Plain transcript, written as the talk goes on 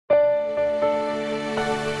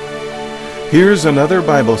Here's another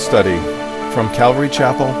Bible study from Calvary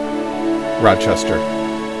Chapel, Rochester.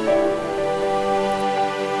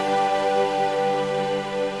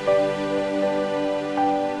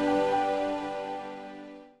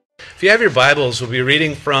 If you have your Bibles, we'll be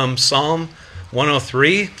reading from Psalm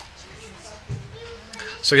 103.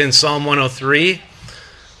 So again, Psalm 103.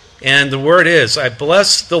 And the word is, I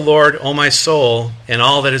bless the Lord, O my soul, and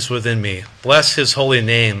all that is within me. Bless his holy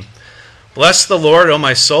name. Bless the Lord, O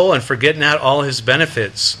my soul, and forget not all his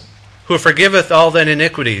benefits, who forgiveth all thine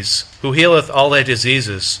iniquities, who healeth all thy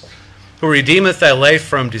diseases, who redeemeth thy life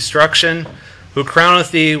from destruction, who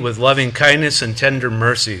crowneth thee with loving kindness and tender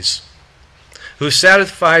mercies, who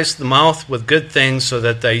satisfies the mouth with good things, so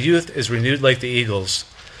that thy youth is renewed like the eagles.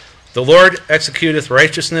 The Lord executeth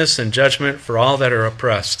righteousness and judgment for all that are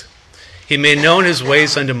oppressed. He made known his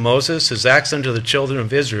ways unto Moses, his acts unto the children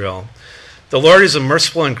of Israel. The Lord is a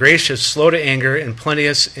merciful and gracious, slow to anger, and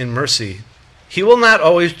plenteous in mercy. He will not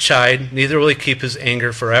always chide, neither will he keep his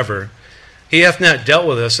anger forever. He hath not dealt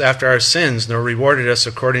with us after our sins, nor rewarded us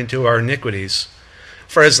according to our iniquities.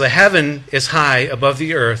 For as the heaven is high above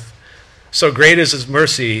the earth, so great is his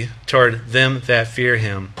mercy toward them that fear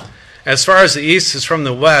him. As far as the east is from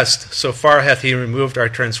the west, so far hath he removed our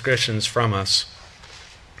transgressions from us.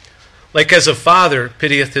 Like as a father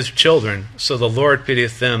pitieth his children, so the Lord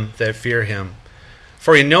pitieth them that fear him.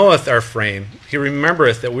 For he knoweth our frame, he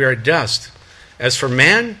remembereth that we are dust. As for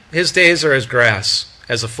man, his days are as grass,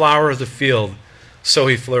 as a flower of the field, so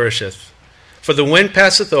he flourisheth. For the wind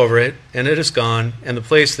passeth over it, and it is gone, and the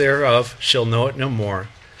place thereof shall know it no more.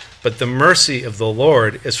 But the mercy of the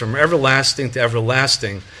Lord is from everlasting to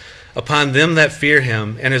everlasting upon them that fear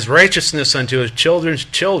him, and his righteousness unto his children's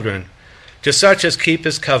children, to such as keep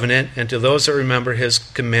his covenant, and to those that remember his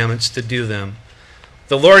commandments to do them.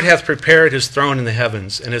 The Lord hath prepared his throne in the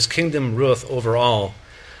heavens, and his kingdom ruleth over all.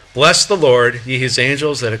 Bless the Lord, ye his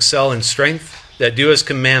angels that excel in strength, that do his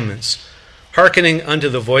commandments, hearkening unto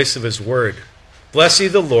the voice of his word. Bless ye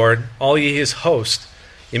the Lord, all ye his host,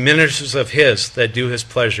 ye ministers of his that do his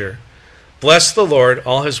pleasure. Bless the Lord,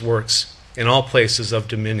 all his works, in all places of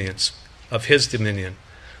dominions, of his dominion.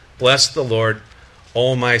 Bless the Lord,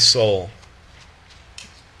 O my soul.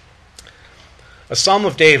 A Psalm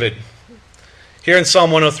of David. Here in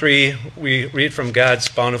Psalm 103, we read from God's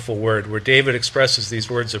bountiful word, where David expresses these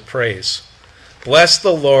words of praise. Bless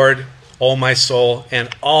the Lord, O my soul, and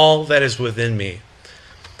all that is within me.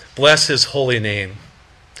 Bless his holy name.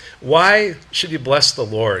 Why should you bless the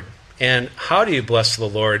Lord? And how do you bless the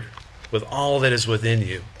Lord with all that is within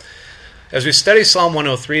you? As we study Psalm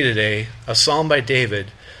 103 today, a psalm by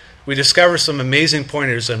David, we discover some amazing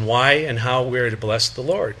pointers on why and how we are to bless the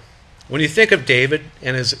Lord. When you think of David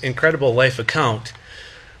and his incredible life account,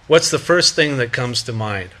 what's the first thing that comes to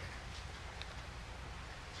mind?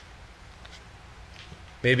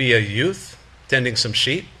 Maybe a youth tending some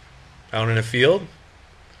sheep out in a field.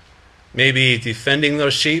 Maybe defending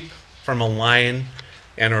those sheep from a lion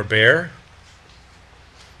and or bear.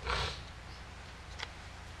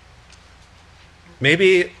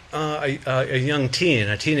 Maybe a young teen,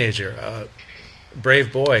 a teenager, a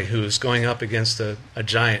brave boy who's going up against a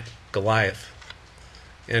giant, Goliath,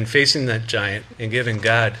 and facing that giant and giving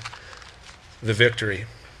God the victory.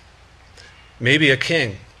 Maybe a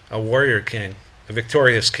king, a warrior king, a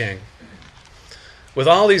victorious king. With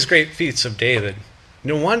all these great feats of David,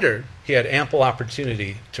 no wonder he had ample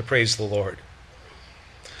opportunity to praise the Lord.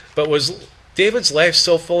 But was David's life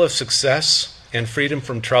so full of success and freedom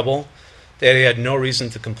from trouble that he had no reason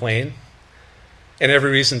to complain and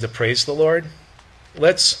every reason to praise the Lord?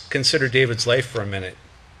 Let's consider David's life for a minute.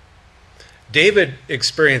 David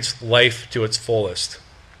experienced life to its fullest.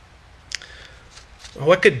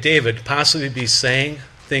 What could David possibly be saying,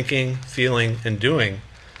 thinking, feeling, and doing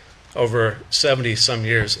over 70-some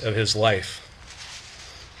years of his life?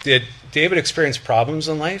 Did David experience problems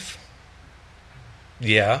in life?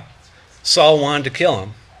 Yeah. Saul wanted to kill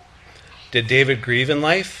him. Did David grieve in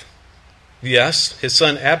life? Yes. His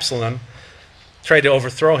son Absalom tried to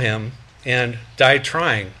overthrow him and died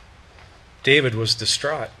trying. David was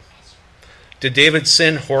distraught. Did David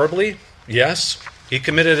sin horribly? Yes. He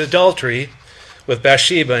committed adultery with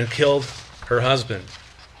Bathsheba and killed her husband.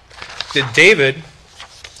 Did David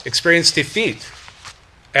experience defeat?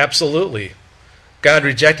 Absolutely. God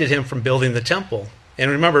rejected him from building the temple.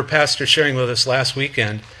 And remember Pastor sharing with us last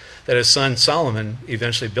weekend that his son Solomon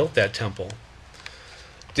eventually built that temple.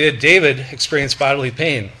 Did David experience bodily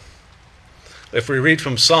pain? If we read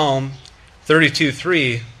from Psalm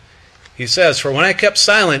 32:3, he says, For when I kept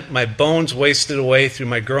silent, my bones wasted away through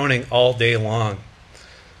my groaning all day long.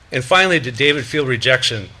 And finally, did David feel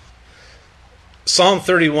rejection? Psalm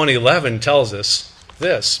 31:11 tells us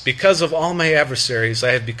this: because of all my adversaries,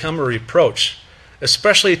 I have become a reproach,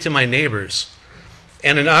 especially to my neighbors,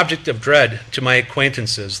 and an object of dread to my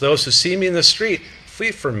acquaintances. Those who see me in the street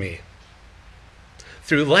flee from me.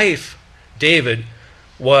 Through life, David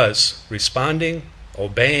was responding,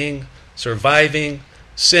 obeying, surviving,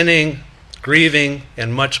 sinning, grieving,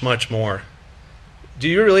 and much, much more. Do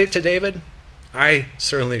you relate to David? I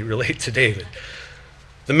certainly relate to David.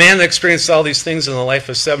 The man that experienced all these things in the life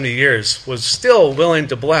of 70 years was still willing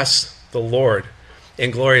to bless the Lord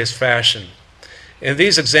in glorious fashion. In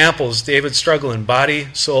these examples, David struggled in body,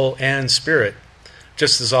 soul, and spirit,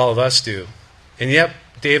 just as all of us do. And yet,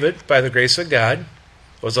 David, by the grace of God,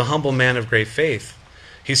 was a humble man of great faith.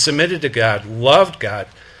 He submitted to God, loved God,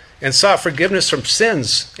 and sought forgiveness from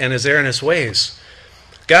sins and his erroneous ways.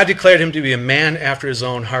 God declared him to be a man after his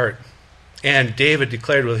own heart. And David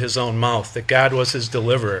declared with his own mouth that God was his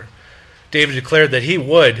deliverer. David declared that he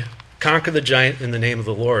would conquer the giant in the name of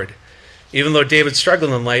the Lord. Even though David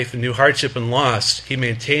struggled in life and knew hardship and loss, he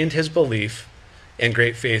maintained his belief and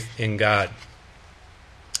great faith in God.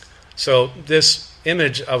 So this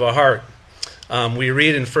image of a heart, we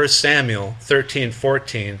read in 1 Samuel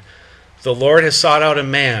 13:14, the Lord has sought out a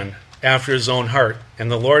man after his own heart, and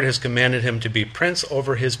the Lord has commanded him to be prince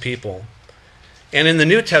over his people. And in the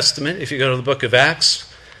New Testament, if you go to the book of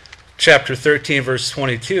Acts, chapter 13, verse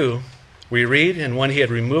 22, we read, and when he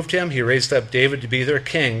had removed him, he raised up David to be their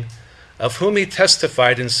king, of whom he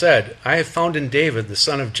testified and said, I have found in David, the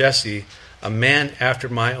son of Jesse, a man after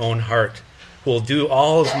my own heart, who will do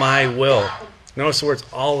all of my will. Notice the words,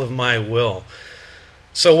 all of my will.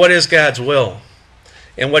 So what is God's will?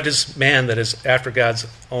 And what does man that is after God's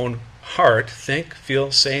own heart think,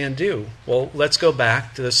 feel, say, and do? Well, let's go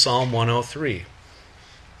back to the Psalm 103.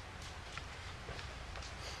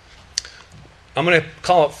 I'm going to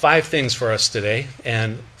call up 5 things for us today,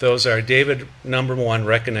 and those are: David, number 1,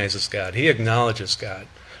 recognizes God. He acknowledges God.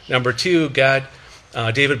 Number 2,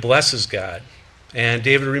 David blesses God. And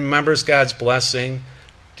David remembers God's blessing.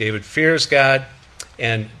 David fears God,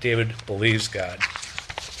 and David believes God.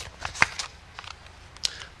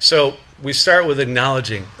 So we start with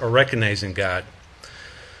acknowledging or recognizing God.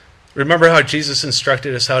 Remember how Jesus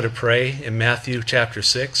instructed us how to pray in Matthew chapter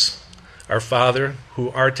 6? Our Father, who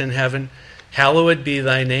art in heaven, hallowed be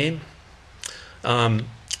thy name.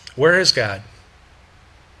 Where is God?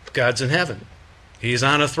 God's in heaven. He's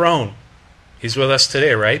on a throne. He's with us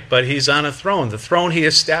today, right? But he's on a throne, the throne he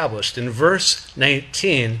established. In verse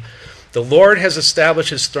 19, the Lord has established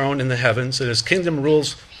his throne in the heavens, and his kingdom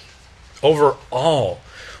rules over all.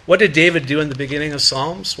 What did David do in the beginning of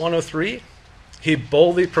Psalms 103? He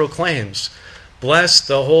boldly proclaims, bless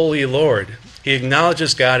the holy Lord. He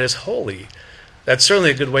acknowledges God as holy. That's certainly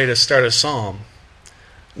a good way to start a psalm.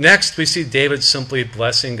 Next, we see David simply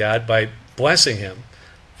blessing God by blessing him.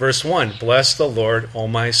 Verse 1, bless the Lord, O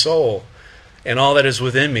my soul, and all that is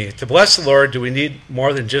within me. To bless the Lord, do we need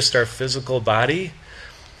more than just our physical body?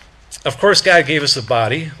 Of course, God gave us a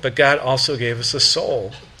body, but God also gave us a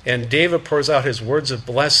soul. And David pours out his words of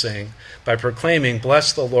blessing by proclaiming,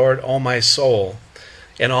 bless the Lord, O my soul,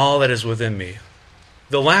 and all that is within me.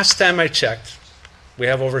 The last time I checked, we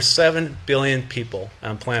have over 7 billion people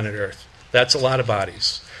on planet Earth. That's a lot of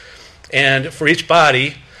bodies. And for each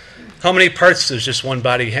body, how many parts does just one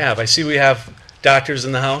body have? I see we have doctors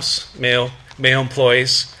in the house, Mayo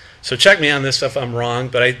employees. So check me on this if I'm wrong,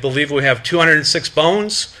 but I believe we have 206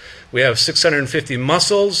 bones, we have 650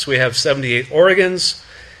 muscles, we have 78 organs,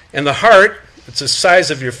 and the heart, it's the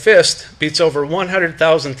size of your fist, beats over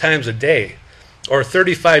 100,000 times a day, or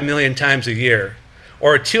 35 million times a year,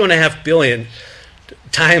 or 2.5 billion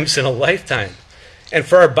times in a lifetime. And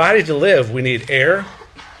for our body to live, we need air,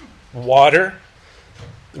 water,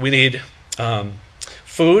 we need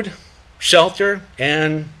food, shelter,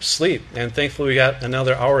 and sleep. And thankfully we got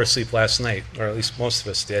another hour of sleep last night, or at least most of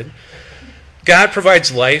us did. God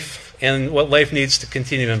provides life and what life needs to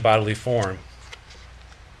continue in bodily form.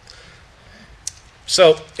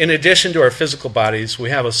 So in addition to our physical bodies,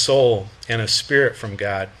 we have a soul and a spirit from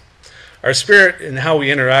God. Our spirit and how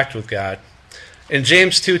we interact with God. In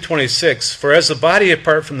James 2:26, for as the body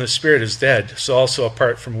apart from the spirit is dead, so also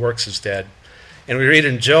apart from works is dead. And we read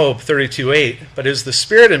in Job 32:8, but is the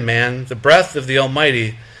spirit in man the breath of the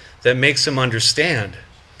Almighty that makes him understand?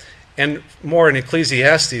 And more in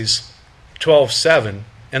Ecclesiastes 12:7,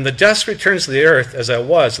 and the dust returns to the earth as it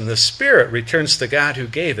was, and the spirit returns to God who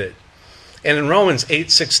gave it. And in Romans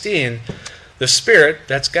 8:16, the Spirit,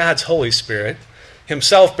 that's God's Holy Spirit,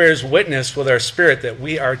 himself bears witness with our spirit that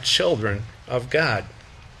we are children of God.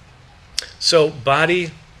 So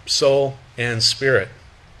body, soul, and spirit.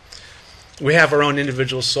 We have our own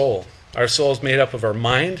individual soul. Our soul is made up of our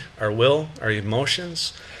mind, our will, our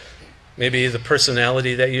emotions, maybe the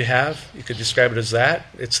personality that you have. You could describe it as that.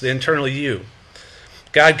 It's the internal you.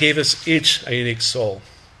 God gave us each a unique soul.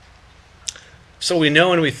 So we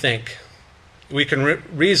know and we think. We can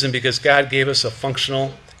reason because God gave us a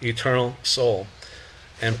functional, eternal soul.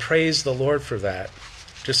 And praise the Lord for that.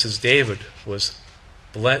 Just as David was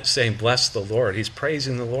saying, bless the Lord. He's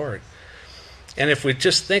praising the Lord. And if we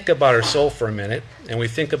just think about our soul for a minute, and we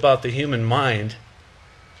think about the human mind,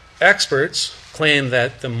 experts claim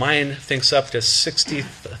that the mind thinks up to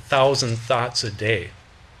 60,000 thoughts a day.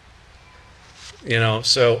 10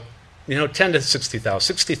 to 60,000.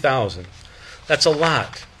 60,000. That's a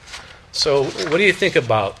lot. So what do you think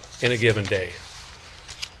about in a given day?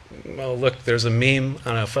 Well, look, there's a meme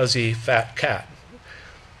on a fuzzy fat cat.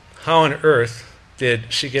 How on earth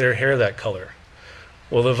did she get her hair that color?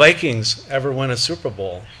 Will the Vikings ever win a Super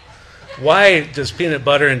Bowl? Why does peanut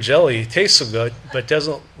butter and jelly taste so good but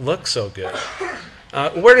doesn't look so good?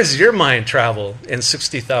 Where does your mind travel in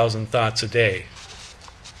 60,000 thoughts a day?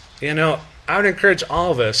 I would encourage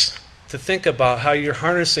all of us to think about how you're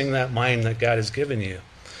harnessing that mind that God has given you.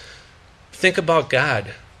 Think about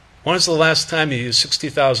God. When was the last time you used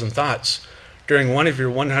 60,000 thoughts during one of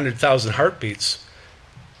your 100,000 heartbeats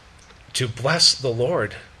to bless the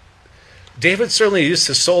Lord? David certainly used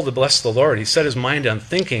his soul to bless the Lord. He set his mind on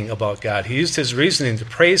thinking about God. He used his reasoning to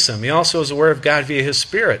praise him. He also was aware of God via his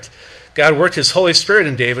Spirit. God worked his Holy Spirit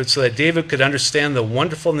in David so that David could understand the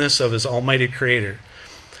wonderfulness of his almighty Creator.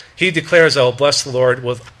 He declares, I will bless the Lord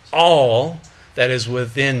with all that is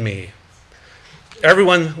within me.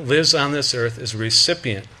 Everyone who lives on this earth is a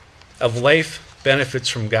recipient of life benefits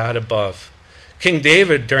from God above. King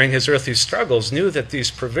David, during his earthly struggles, knew that these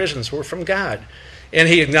provisions were from God. And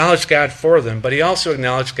he acknowledged God for them, but he also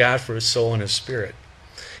acknowledged God for his soul and his spirit.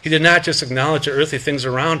 He did not just acknowledge the earthly things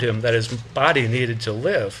around him that his body needed to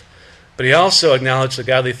live, but he also acknowledged the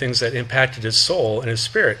godly things that impacted his soul and his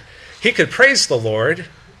spirit. He could praise the Lord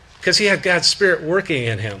because he had God's Spirit working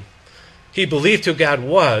in him. He believed who God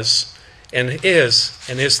was and is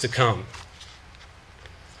to come.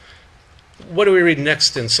 What do we read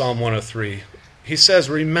next in Psalm 103? He says,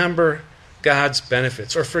 remember God's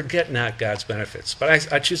benefits, or forget not God's benefits.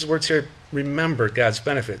 But I choose the words here, remember God's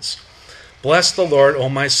benefits. Bless the Lord, O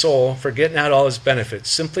my soul, forget not all his benefits.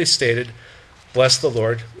 Simply stated, bless the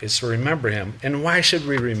Lord is to remember him. And why should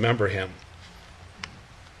we remember him?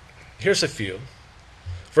 Here's a few.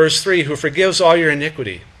 Verse 3, who forgives all your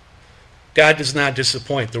iniquity. God does not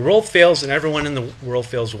disappoint. The world fails and everyone in the world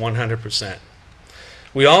fails 100%.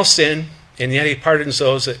 We all sin, and yet he pardons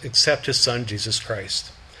those that accept his Son, Jesus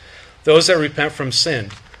Christ. Those that repent from sin,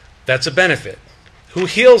 that's a benefit. Who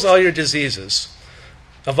heals all your diseases.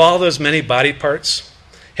 Of all those many body parts,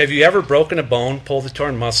 have you ever broken a bone, pulled a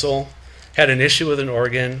torn muscle, had an issue with an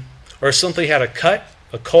organ, or simply had a cut,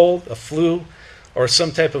 a cold, a flu, or some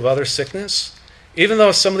type of other sickness? Even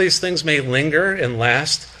though some of these things may linger and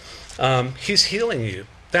last, he's healing you.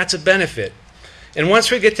 That's a benefit. And once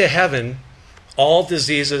we get to heaven, all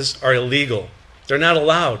diseases are illegal. They're not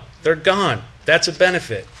allowed. They're gone. That's a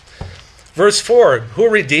benefit. Verse 4, who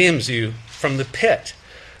redeems you from the pit?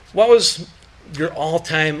 What was your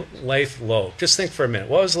all-time life low? Just think for a minute.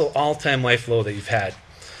 What was the all-time life low that you've had?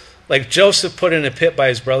 Like Joseph put in a pit by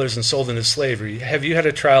his brothers and sold into slavery. Have you had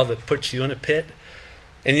a trial that puts you in a pit?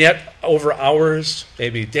 And yet, over hours,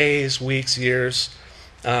 maybe days, weeks, years,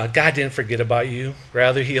 God didn't forget about you.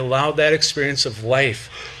 Rather, he allowed that experience of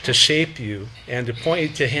life to shape you and to point you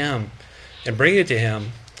to him and bring you to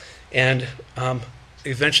him and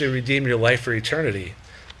eventually redeem your life for eternity.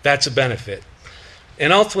 That's a benefit.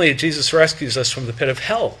 And ultimately, Jesus rescues us from the pit of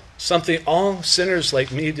hell, something all sinners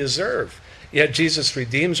like me deserve. Yet Jesus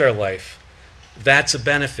redeems our life. That's a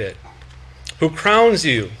benefit. Who crowns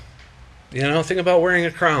you? Think about wearing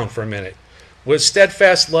a crown for a minute. With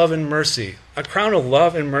steadfast love and mercy. A crown of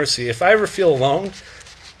love and mercy. If I ever feel alone,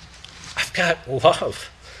 I've got love.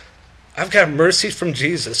 I've got mercy from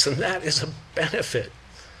Jesus, and that is a benefit.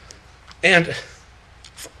 And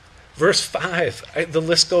verse 5, the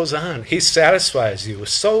list goes on. He satisfies you with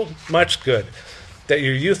so much good that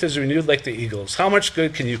your youth is renewed like the eagles. How much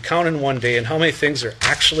good can you count in one day, and how many things are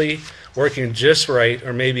actually working just right,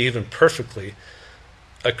 or maybe even perfectly,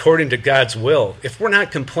 according to God's will? If we're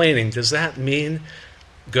not complaining, does that mean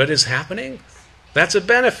good is happening? That's a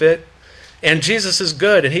benefit. And Jesus is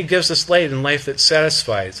good, and he gives us light in life that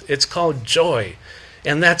satisfies. It's called joy,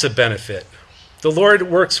 and that's a benefit. The Lord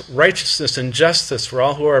works righteousness and justice for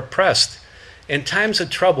all who are oppressed. In times of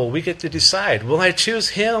trouble, we get to decide, will I choose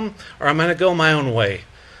him, or am I going to go my own way?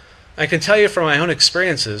 I can tell you from my own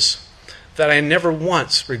experiences that I never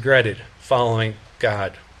once regretted following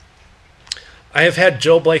God. I have had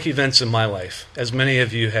Job-like events in my life, as many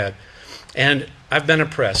of you had, and I've been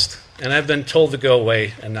oppressed, and I've been told to go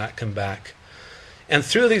away and not come back. And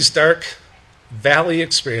through these dark valley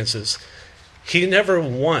experiences, he never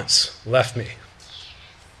once left me.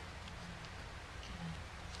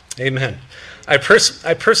 Amen. I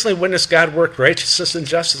personally witnessed God work righteousness and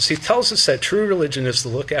justice. He tells us that true religion is to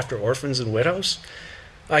look after orphans and widows.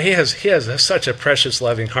 He has such a precious,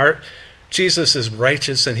 loving heart. Jesus is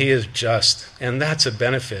righteous and he is just, and that's a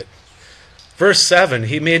benefit. Verse 7,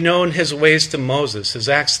 he made known his ways to Moses, his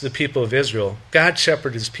acts to the people of Israel. God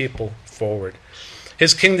shepherded his people forward.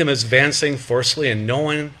 His kingdom is advancing forcefully, and no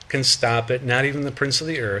one can stop it, not even the prince of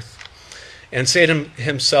the earth. And Satan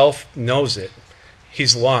himself knows it.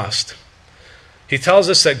 He's lost. He tells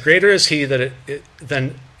us that greater is he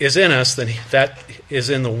than is in us than that is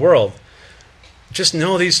in the world. Just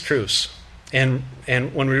know these truths. And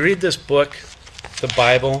when we read this book, the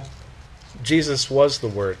Bible, Jesus was the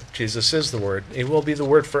Word. Jesus is the Word. He will be the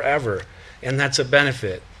Word forever, and that's a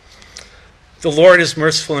benefit. The Lord is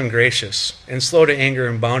merciful and gracious, and slow to anger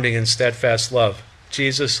and abounding in steadfast love.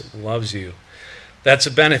 Jesus loves you. That's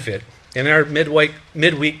a benefit. In our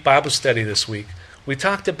midweek Bible study this week, we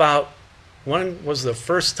talked about when was the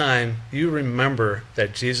first time you remember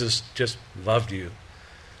that Jesus just loved you.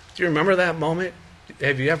 Do you remember that moment?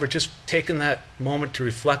 Have you ever just taken that moment to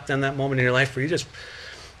reflect on that moment in your life where you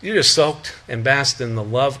just soaked and basked in the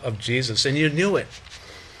love of Jesus, and you knew it?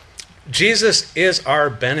 Jesus is our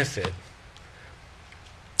benefit.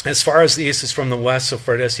 As far as the east is from the west, so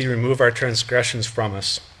far does he remove our transgressions from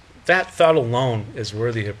us. That thought alone is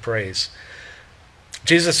worthy of praise.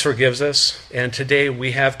 Jesus forgives us, and today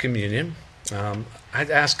we have communion. I'd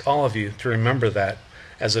ask all of you to remember that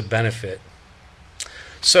as a benefit.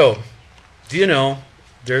 So, do you know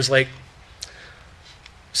there's like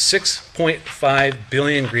 6.5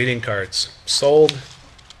 billion greeting cards sold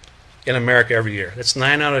in America every year? That's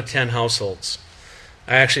 9 out of 10 households.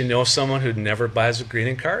 I actually know someone who never buys a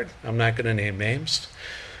greeting card. I'm not going to name names.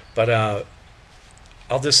 But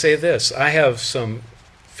I'll just say this. I have some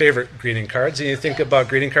favorite greeting cards. And you think about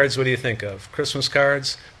greeting cards, what do you think of? Christmas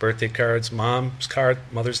cards, birthday cards, mom's card,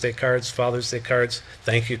 Mother's Day cards, Father's Day cards,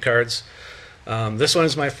 thank you cards. This one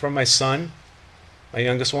is from my son, my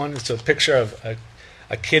youngest one. It's a picture of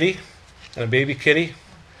a kitty and a baby kitty.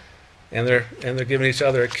 And they're giving each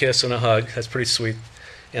other a kiss and a hug. That's pretty sweet.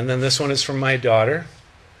 And then this one is from my daughter.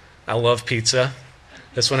 I love pizza.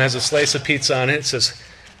 This one has a slice of pizza on it. It says,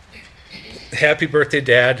 "Happy birthday,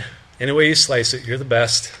 Dad. Any way you slice it, you're the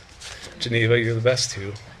best. Geneva, you're the best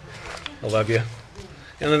too. I love you."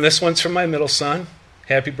 And then this one's from my middle son.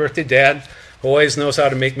 "Happy birthday, Dad. Always knows how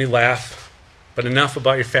to make me laugh. But enough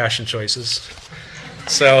about your fashion choices."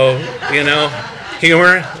 So,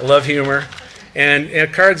 humor. I love humor.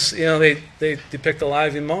 And cards, they depict a lot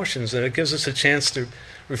of emotions, and it gives us a chance to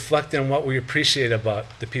reflect on what we appreciate about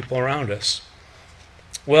the people around us.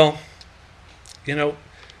 Well,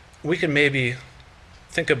 we can maybe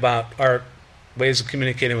think about our ways of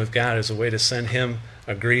communicating with God as a way to send him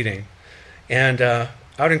a greeting. And I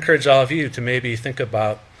would encourage all of you to maybe think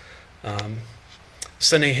about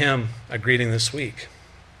sending him a greeting this week.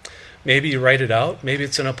 Maybe you write it out. Maybe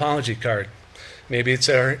it's an apology card. Maybe it's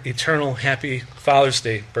our eternal happy Father's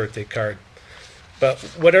Day birthday card. But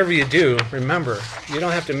whatever you do, remember, you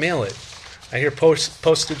don't have to mail it. I hear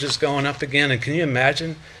postage is going up again, and can you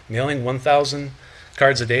imagine mailing 1,000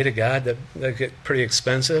 cards a day to God? That get pretty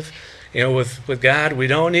expensive. With God, we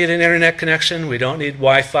don't need an internet connection. We don't need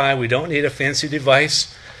Wi-Fi. We don't need a fancy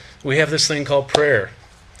device. We have this thing called prayer.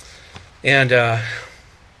 And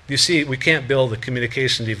you see, we can't build a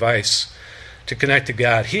communication device to connect to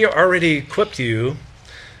God. He already equipped you,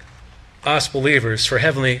 us believers, for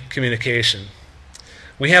heavenly communication.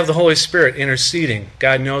 We have the Holy Spirit interceding.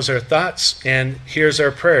 God knows our thoughts and hears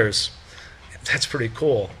our prayers. That's pretty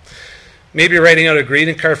cool. Maybe writing out a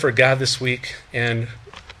greeting card for God this week and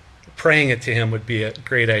praying it to him would be a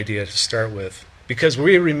great idea to start with, because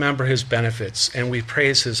we remember his benefits and we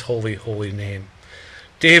praise his holy, holy name.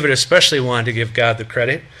 David especially wanted to give God the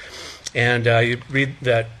credit, and you read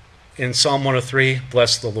that in Psalm 103,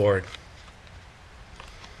 "Bless the Lord."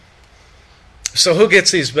 So who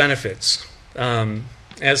gets these benefits?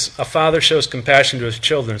 As a father shows compassion to his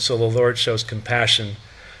children, so the Lord shows compassion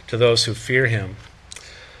to those who fear him.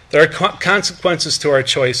 There are consequences to our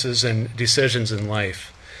choices and decisions in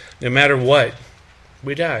life. No matter what,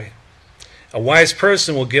 we die. A wise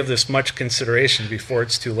person will give this much consideration before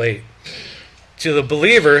it's too late. To the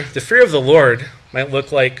believer, the fear of the Lord might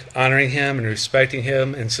look like honoring him and respecting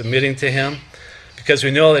him and submitting to him, because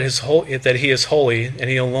we know that He is holy, and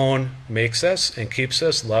He alone makes us and keeps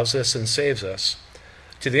us, loves us, and saves us.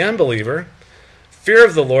 To the unbeliever, fear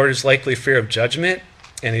of the Lord is likely fear of judgment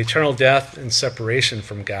and eternal death and separation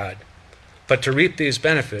from God. But to reap these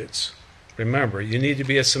benefits, remember, you need to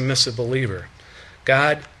be a submissive believer.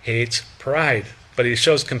 God hates pride, but He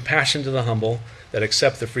shows compassion to the humble that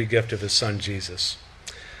accept the free gift of His Son, Jesus.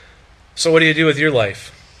 So what do you do with your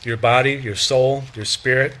life? Your body, your soul, your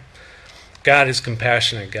spirit? God is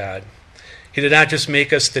compassionate God. He did not just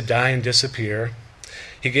make us to die and disappear.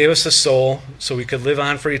 He gave us a soul so we could live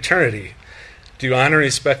on for eternity. Do you honor and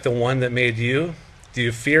respect the one that made you? Do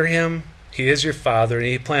you fear Him? He is your Father, and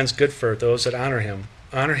He plans good for those that honor Him.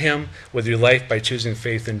 Honor Him with your life by choosing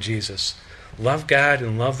faith in Jesus. Love God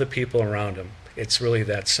and love the people around Him. It's really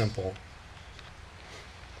that simple.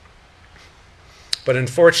 But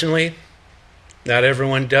unfortunately, not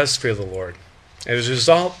everyone does fear the Lord. As a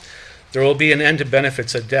result, there will be an end to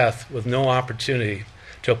benefits at death with no opportunity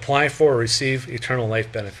to apply for or receive eternal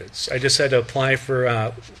life benefits. I just had to apply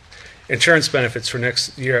for insurance benefits for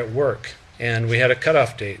next year at work, and we had a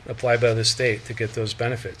cutoff date applied by the state to get those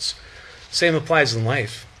benefits. Same applies in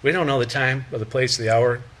life. We don't know the time or the place, the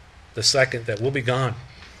hour, the second that we'll be gone,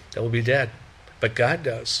 that we'll be dead. But God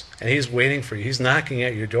does, and He's waiting for you. He's knocking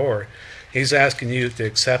at your door. He's asking you to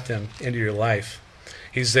accept Him into your life.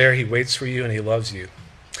 He's there, He waits for you, and He loves you.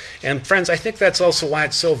 And friends, I think that's also why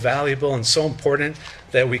it's so valuable and so important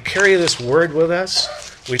that we carry this word with us.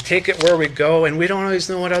 We take it where we go, and we don't always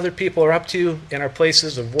know what other people are up to in our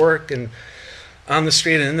places of work and on the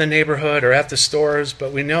street and in the neighborhood or at the stores,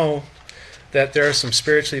 but we know that there are some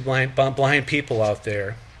spiritually blind people out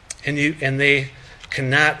there, and they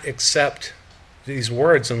cannot accept these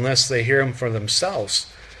words unless they hear them for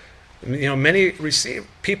themselves. Many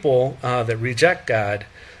people that reject God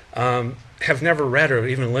have never read or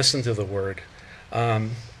even listened to the Word.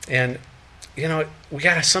 And we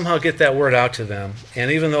got to somehow get that word out to them.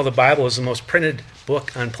 And even though the Bible is the most printed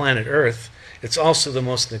book on planet Earth, it's also the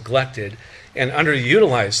most neglected and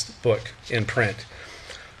underutilized book in print.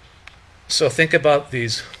 So think about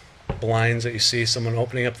these blinds that you see, someone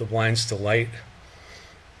opening up the blinds to light.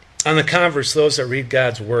 On the converse, those that read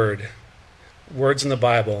God's Word, words in the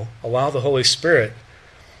Bible, allow the Holy Spirit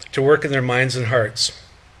to work in their minds and hearts,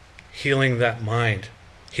 healing that mind,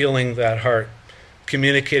 healing that heart,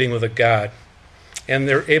 communicating with a God. And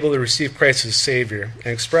they're able to receive Christ as Savior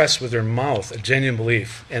and express with their mouth a genuine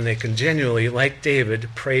belief. And they can genuinely, like David,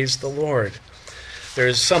 praise the Lord.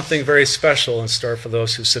 There's something very special in store for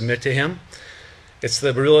those who submit to Him. It's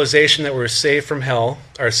the realization that we're saved from hell,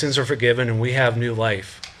 our sins are forgiven, and we have new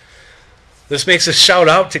life. This makes us shout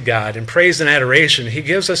out to God in praise and adoration. He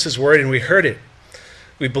gives us His Word, and we heard it.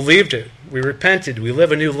 We believed it. We repented. We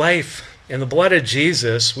live a new life. In the blood of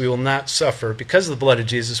Jesus, we will not suffer. Because of the blood of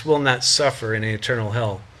Jesus, we will not suffer in eternal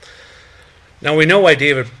hell. Now we know why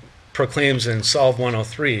David proclaims in Psalm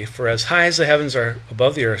 103, "For as high as the heavens are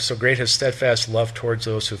above the earth, so great His steadfast love towards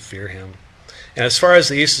those who fear Him. And as far as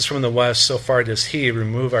the east is from the west, so far does He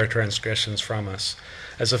remove our transgressions from us.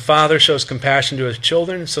 As a father shows compassion to his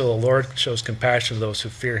children, so the Lord shows compassion to those who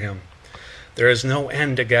fear Him. There is no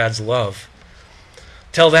end to God's love."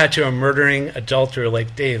 Tell that to a murdering adulterer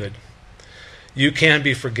like David. You can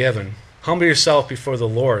be forgiven. Humble yourself before the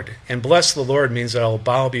Lord. And bless the Lord means that I will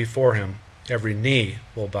bow before Him. Every knee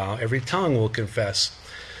will bow. Every tongue will confess.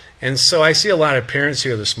 And so I see a lot of parents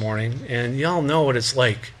here this morning, and y'all know what it's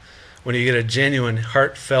like when you get a genuine,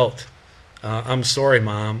 heartfelt, "I'm sorry,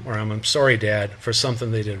 Mom," or "I'm sorry, Dad," for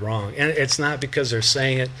something they did wrong. And it's not because they're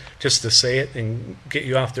saying it just to say it and get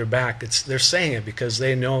you off their back. They're saying it because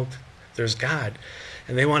they know there's God,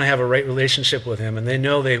 and they want to have a right relationship with Him, and they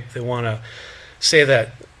know they want to say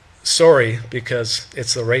that sorry because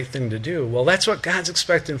it's the right thing to do. Well, that's what God's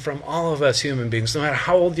expecting from all of us human beings, no matter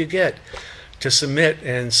how old you get, to submit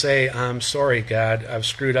and say, "I'm sorry, God, I've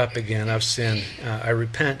screwed up again, I've sinned, I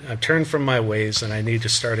repent, I've turned from my ways, and I need to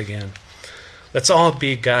start again." Let's all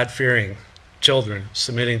be God-fearing children,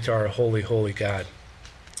 submitting to our holy, holy God.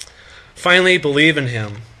 Finally, believe in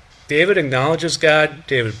Him. David acknowledges God,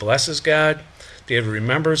 David blesses God, David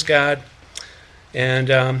remembers God,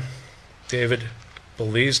 and David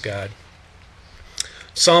believes God.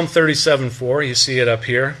 Psalm 37:4, you see it up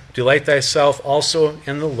here. "Delight thyself also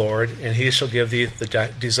in the Lord, and He shall give thee the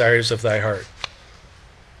desires of thy heart."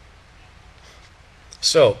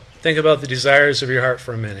 So, think about the desires of your heart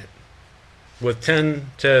for a minute. With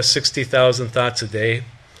 10 to 60,000 thoughts a day,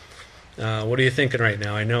 what are you thinking right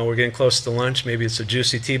now? I know we're getting close to lunch. Maybe it's a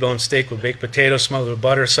juicy T-bone steak with baked potatoes smothered with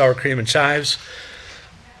butter, sour cream, and chives.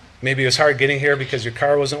 Maybe it was hard getting here because your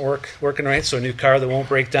car wasn't working right, so a new car that won't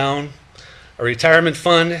break down. a retirement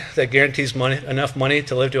fund that guarantees enough money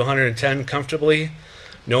to live to 110 comfortably,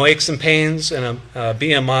 no aches and pains, and a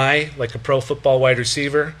BMI like a pro football wide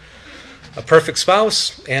receiver, a perfect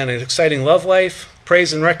spouse, and an exciting love life,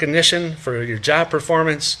 praise and recognition for your job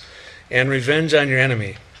performance, and revenge on your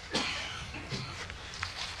enemy.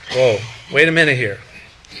 Whoa, wait a minute here.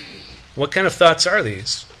 What kind of thoughts are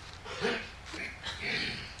these?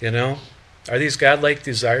 You know, are these God-like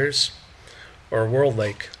desires or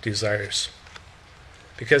world-like desires?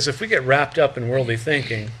 Because if we get wrapped up in worldly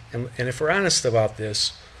thinking, and if we're honest about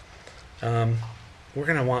this, we're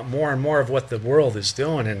going to want more and more of what the world is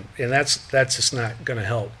doing, and that's just not going to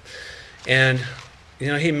help. And, you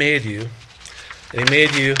know, he made you, and he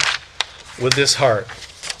made you with this heart.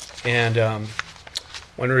 And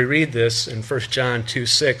when we read this in 1 John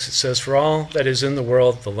 2:6, it says, "For all that is in the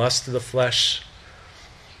world, the lust of the flesh,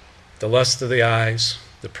 the lust of the eyes,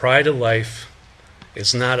 the pride of life,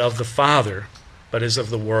 is not of the Father, but is of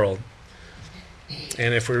the world."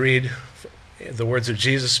 And if we read the words of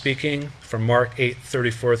Jesus speaking from Mark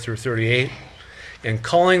 8:34 through 38, "And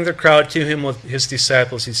calling the crowd to him with his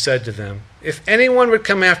disciples, he said to them, 'If anyone would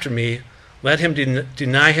come after me, let him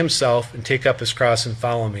deny himself and take up his cross and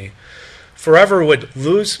follow me. For whoever would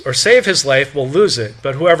lose or save his life will lose it,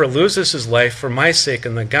 but whoever loses his life for my sake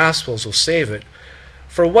and the gospel's will save it.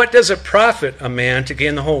 For what does it profit a man to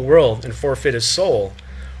gain the whole world and forfeit his soul?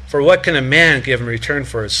 For what can a man give in return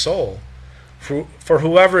for his soul? For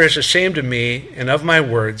whoever is ashamed of me and of my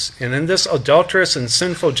words, and in this adulterous and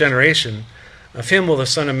sinful generation, of him will the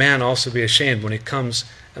Son of Man also be ashamed when he comes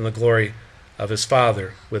in the glory of his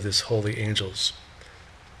Father with his holy angels.'"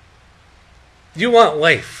 You want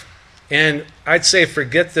life. And I'd say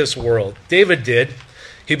forget this world. David did.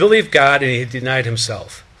 He believed God and he denied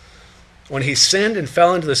himself. When he sinned and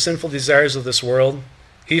fell into the sinful desires of this world,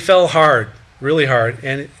 he fell hard, really hard.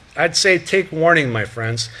 And I'd say take warning, my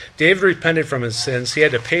friends. David repented from his sins. He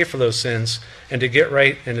had to pay for those sins. And to get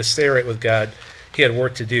right and to stay right with God, he had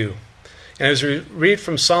work to do. And as we read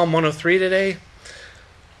from Psalm 103 today,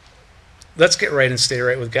 let's get right and stay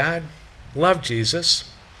right with God. Love Jesus.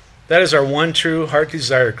 That is our one true heart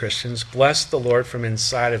desire, Christians. Bless the Lord from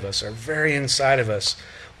inside of us, our very inside of us.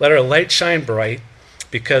 Let our light shine bright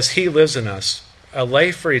because he lives in us. A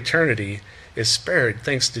life for eternity is spared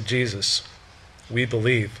thanks to Jesus. We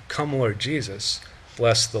believe. Come, Lord Jesus.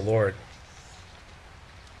 Bless the Lord.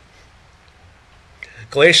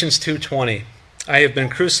 Galatians 2:20. "I have been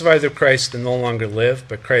crucified with Christ and no longer live,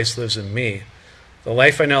 but Christ lives in me. The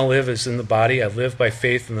life I now live is in the body. I live by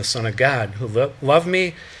faith in the Son of God, who loved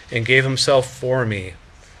me and gave himself for me."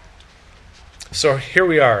 So here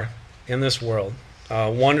we are in this world,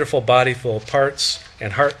 a wonderful body full of parts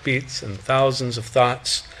and heartbeats and thousands of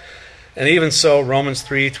thoughts. And even so, Romans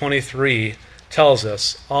 3:23 tells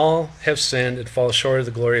us, all have sinned and fall short of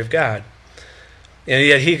the glory of God. And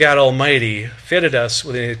yet he, God Almighty, fitted us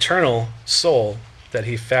with an eternal soul that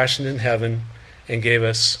he fashioned in heaven and gave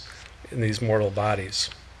us in these mortal bodies.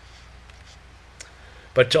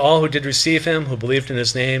 But to all who did receive him, who believed in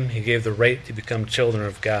his name, he gave the right to become children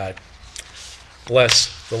of God. Bless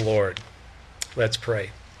the Lord. Let's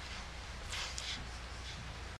pray.